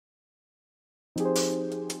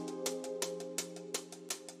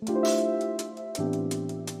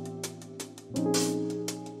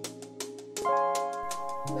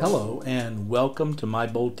Hello and welcome to My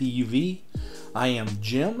Bold EUV. I am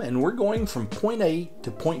Jim and we're going from point A to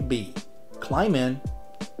point B. Climb in,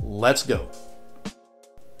 let's go.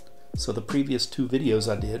 So the previous two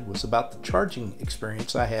videos I did was about the charging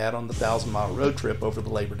experience I had on the 1,000-mile road trip over the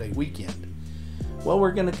Labor Day weekend. Well,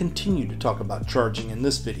 we're going to continue to talk about charging in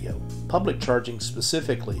this video, public charging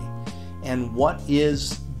specifically, and what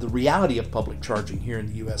is the reality of public charging here in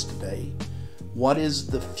the US today. What is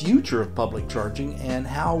the future of public charging and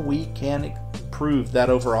how we can improve that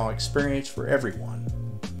overall experience for everyone.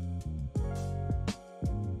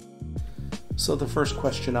 So the first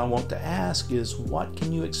question I want to ask is, what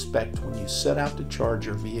can you expect when you set out to charge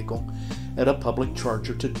your vehicle at a public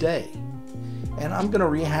charger today? And I'm going to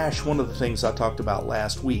rehash one of the things I talked about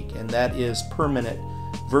last week, and that is per minute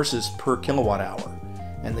versus per kilowatt hour.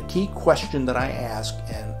 And the key question that I ask,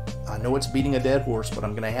 and I know it's beating a dead horse, but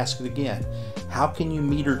I'm going to ask it again. How can you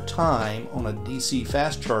meter time on a DC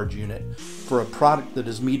fast charge unit for a product that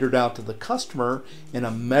is metered out to the customer in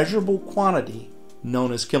a measurable quantity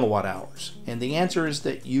known as kilowatt hours? And the answer is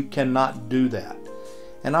that you cannot do that.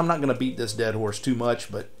 And I'm not going to beat this dead horse too much,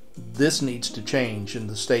 but this needs to change in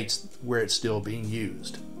the states where it's still being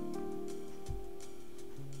used.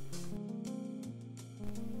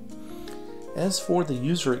 As for the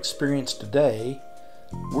user experience today,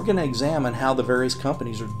 we're going to examine how the various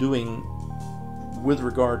companies are doing with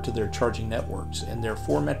regard to their charging networks, and there are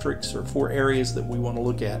four metrics or four areas that we want to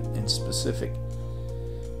look at in specific.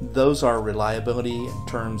 Those are reliability in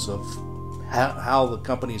terms of how the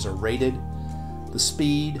companies are rated, the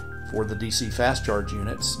speed for the DC fast charge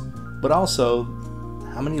units, but also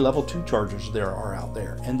how many level 2 chargers there are out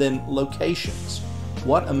there, and then locations.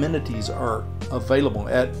 What amenities are available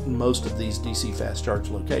at most of these DC fast charge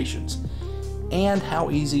locations, and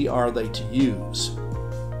how easy are they to use?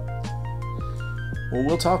 Well,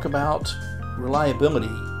 we'll talk about reliability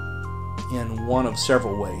in one of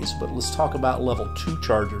several ways, but let's talk about level 2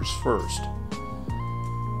 chargers first.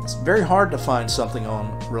 It's very hard to find something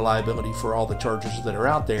on reliability for all the chargers that are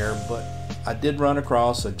out there, but I did run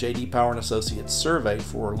across a J.D. Power & Associates survey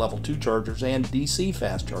for level 2 chargers and DC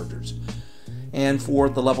fast chargers. And for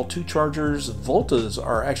the level 2 chargers, Voltas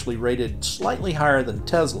are actually rated slightly higher than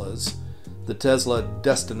Tesla's, the Tesla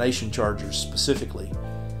destination chargers specifically.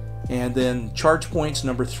 And then ChargePoint's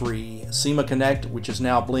number 3, SEMA Connect, which is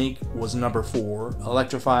now Blink, was number 4,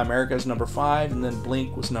 Electrify America is number 5, and then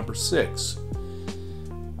Blink was number 6.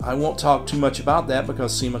 I won't talk too much about that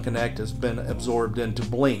because SEMA Connect has been absorbed into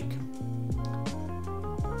Blink.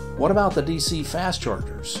 What about the DC fast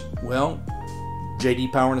chargers? Well, J.D.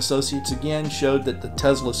 Power & Associates again showed that the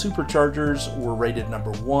Tesla superchargers were rated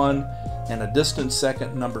number 1, and a distant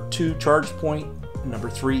second number 2 ChargePoint, number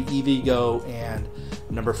 3 EVgo, and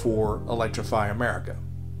number 4 Electrify America.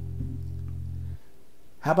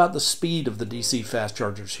 How about the speed of the DC fast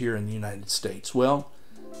chargers here in the United States? Well,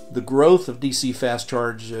 the growth of DC fast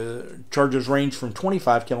chargers range from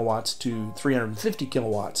 25 kilowatts to 350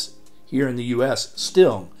 kilowatts here in the US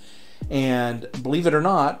still. And believe it or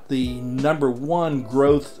not, the number 1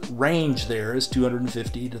 growth range there is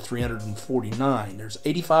 250 to 349. There's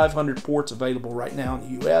 8,500 ports available right now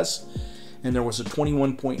in the US, and there was a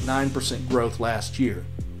 21.9% growth last year.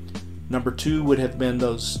 Number 2 would have been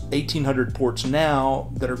those 1,800 ports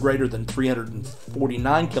now that are greater than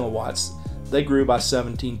 349 kilowatts. They grew by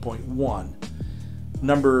 17.1.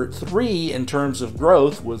 Number 3 in terms of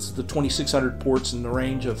growth was the 2,600 ports in the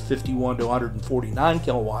range of 51 to 149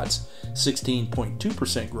 kilowatts,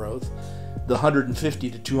 16.2% growth. The 150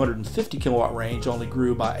 to 250 kilowatt range only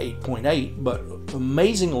grew by 8.8, but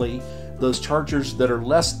amazingly, those chargers that are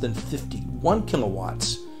less than 51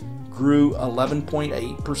 kilowatts grew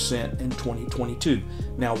 11.8% in 2022.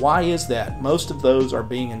 Now, why is that? Most of those are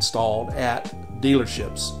being installed at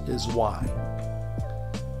dealerships is why.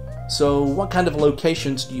 So what kind of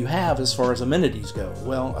locations do you have as far as amenities go?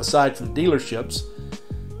 Well, aside from dealerships,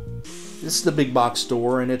 it's the big box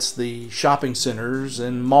store and it's the shopping centers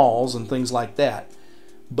and malls and things like that.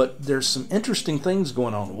 But there's some interesting things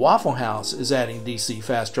going on. Waffle House is adding DC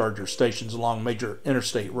fast charger stations along major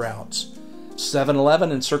interstate routes. 7-Eleven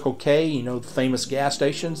and Circle K, you know, the famous gas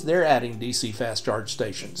stations, they're adding DC fast charge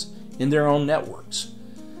stations in their own networks.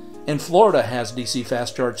 And Florida has DC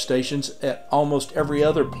fast charge stations at almost every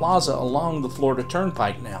other plaza along the Florida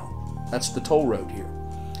Turnpike now. That's the toll road here.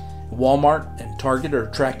 Walmart and Target are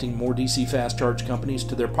attracting more DC fast charge companies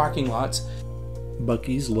to their parking lots.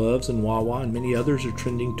 Buc-ee's, Love's, and Wawa and many others are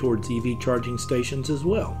trending towards EV charging stations as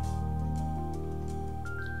well.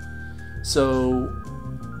 So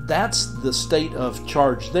that's the state of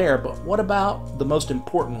charge there, but what about the most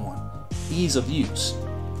important one, ease of use?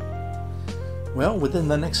 Well, within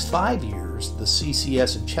the next 5 years, the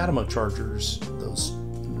CCS and CHAdeMO chargers, those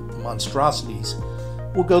monstrosities,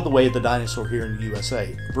 will go the way of the dinosaur here in the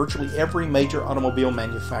USA. Virtually every major automobile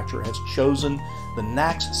manufacturer has chosen the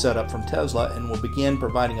NACS setup from Tesla and will begin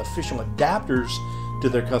providing official adapters to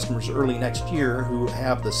their customers early next year who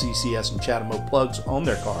have the CCS and CHAdeMO plugs on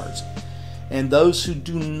their cars. And those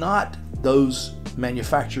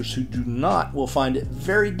manufacturers who do not will find it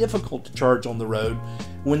very difficult to charge on the road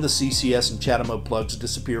when the CCS and CHAdeMO plugs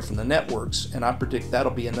disappear from the networks, and I predict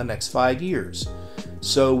that'll be in the next 5 years.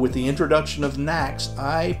 So with the introduction of NACS,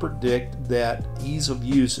 I predict that ease of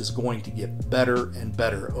use is going to get better and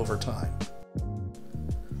better over time.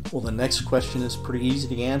 Well, the next question is pretty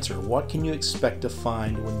easy to answer. What can you expect to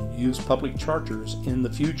find when you use public chargers in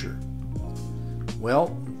the future?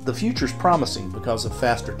 Well, the future's promising because of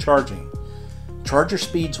faster charging. Charger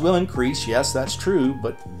speeds will increase, yes, that's true,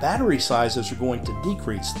 but battery sizes are going to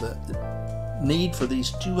decrease. The need for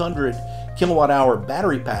these 200 kilowatt hour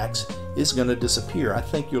battery packs is going to disappear. I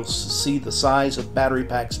think you'll see the size of battery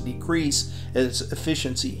packs decrease as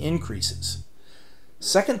efficiency increases.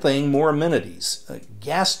 Second thing, more amenities.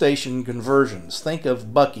 Gas station conversions. Think of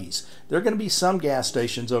Buc-ee's. There are going to be some gas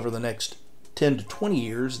stations over the next 10 to 20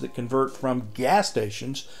 years that convert from gas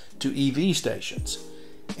stations to EV stations.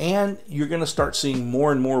 And you're going to start seeing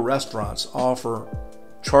more and more restaurants offer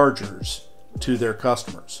chargers to their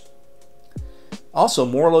customers. Also,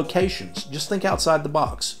 more locations. Just think outside the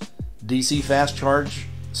box. DC fast charge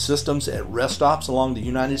systems at rest stops along the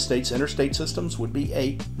United States interstate systems would be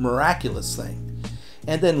a miraculous thing.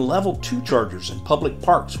 And then level 2 chargers in public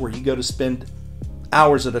parks where you go to spend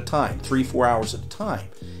hours at a time, 3-4 hours at a time,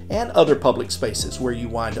 and other public spaces where you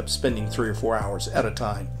wind up spending 3 or 4 hours at a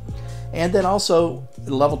time. And then also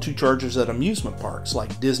level 2 chargers at amusement parks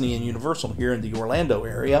like Disney and Universal here in the Orlando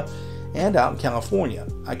area and out in California.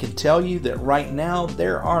 I can tell you that right now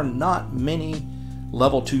there are not many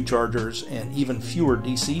level 2 chargers and even fewer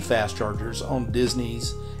DC fast chargers on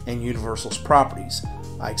Disney's and Universal's properties.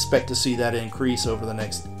 I expect to see that increase over the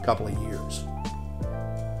next couple of years.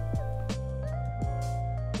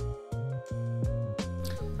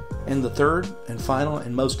 And the third and final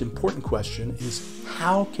and most important question is,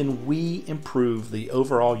 how can we improve the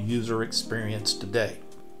overall user experience today?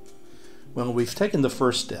 Well, we've taken the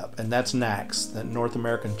first step, and that's NACS, that North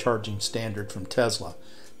American Charging Standard from Tesla.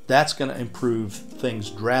 That's going to improve things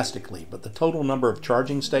drastically, but the total number of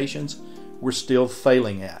charging stations, we're still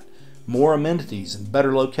failing at. More amenities and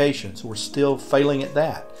better locations, we're still failing at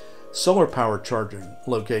that. Solar power charging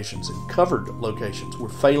locations and covered locations, we're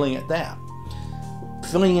failing at that.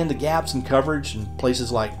 Filling in the gaps in coverage in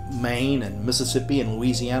places like Maine and Mississippi and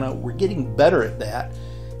Louisiana, we're getting better at that,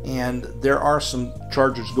 and there are some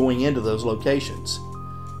chargers going into those locations.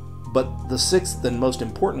 But the sixth and most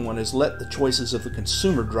important one is let the choices of the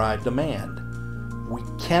consumer drive demand. We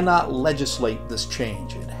cannot legislate this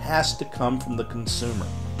change. It has to come from the consumer.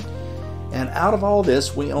 And out of all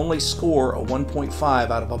this, we only score a 1.5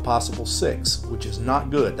 out of a possible 6, which is not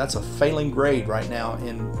good. That's a failing grade right now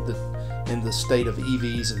in the state of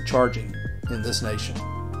EVs and charging in this nation.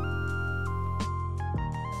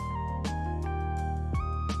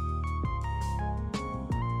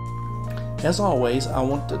 As always, I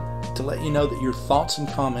want to let you know that your thoughts and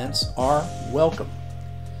comments are welcome.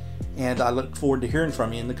 And I look forward to hearing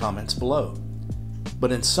from you in the comments below.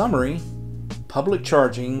 But in summary, public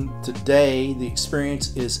charging today, the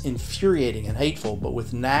experience is infuriating and hateful, but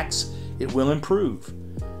with NACS, it will improve.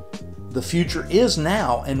 The future is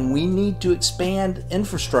now, and we need to expand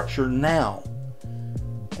infrastructure now.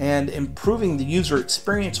 And improving the user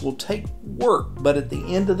experience will take work, but at the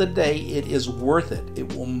end of the day, it is worth it.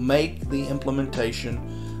 It will make the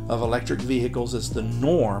implementation of electric vehicles as the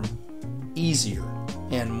norm easier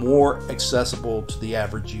and more accessible to the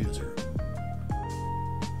average user.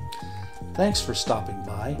 Thanks for stopping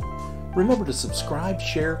by. Remember to subscribe,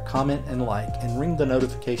 share, comment, and like, and ring the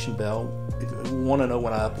notification bell if you want to know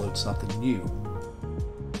when I upload something new.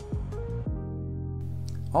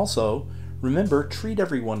 Also, remember, treat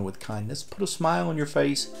everyone with kindness, put a smile on your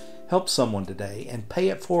face, help someone today, and pay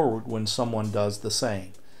it forward when someone does the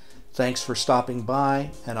same. Thanks for stopping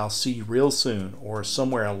by, and I'll see you real soon, or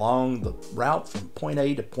somewhere along the route from point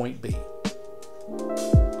A to point B.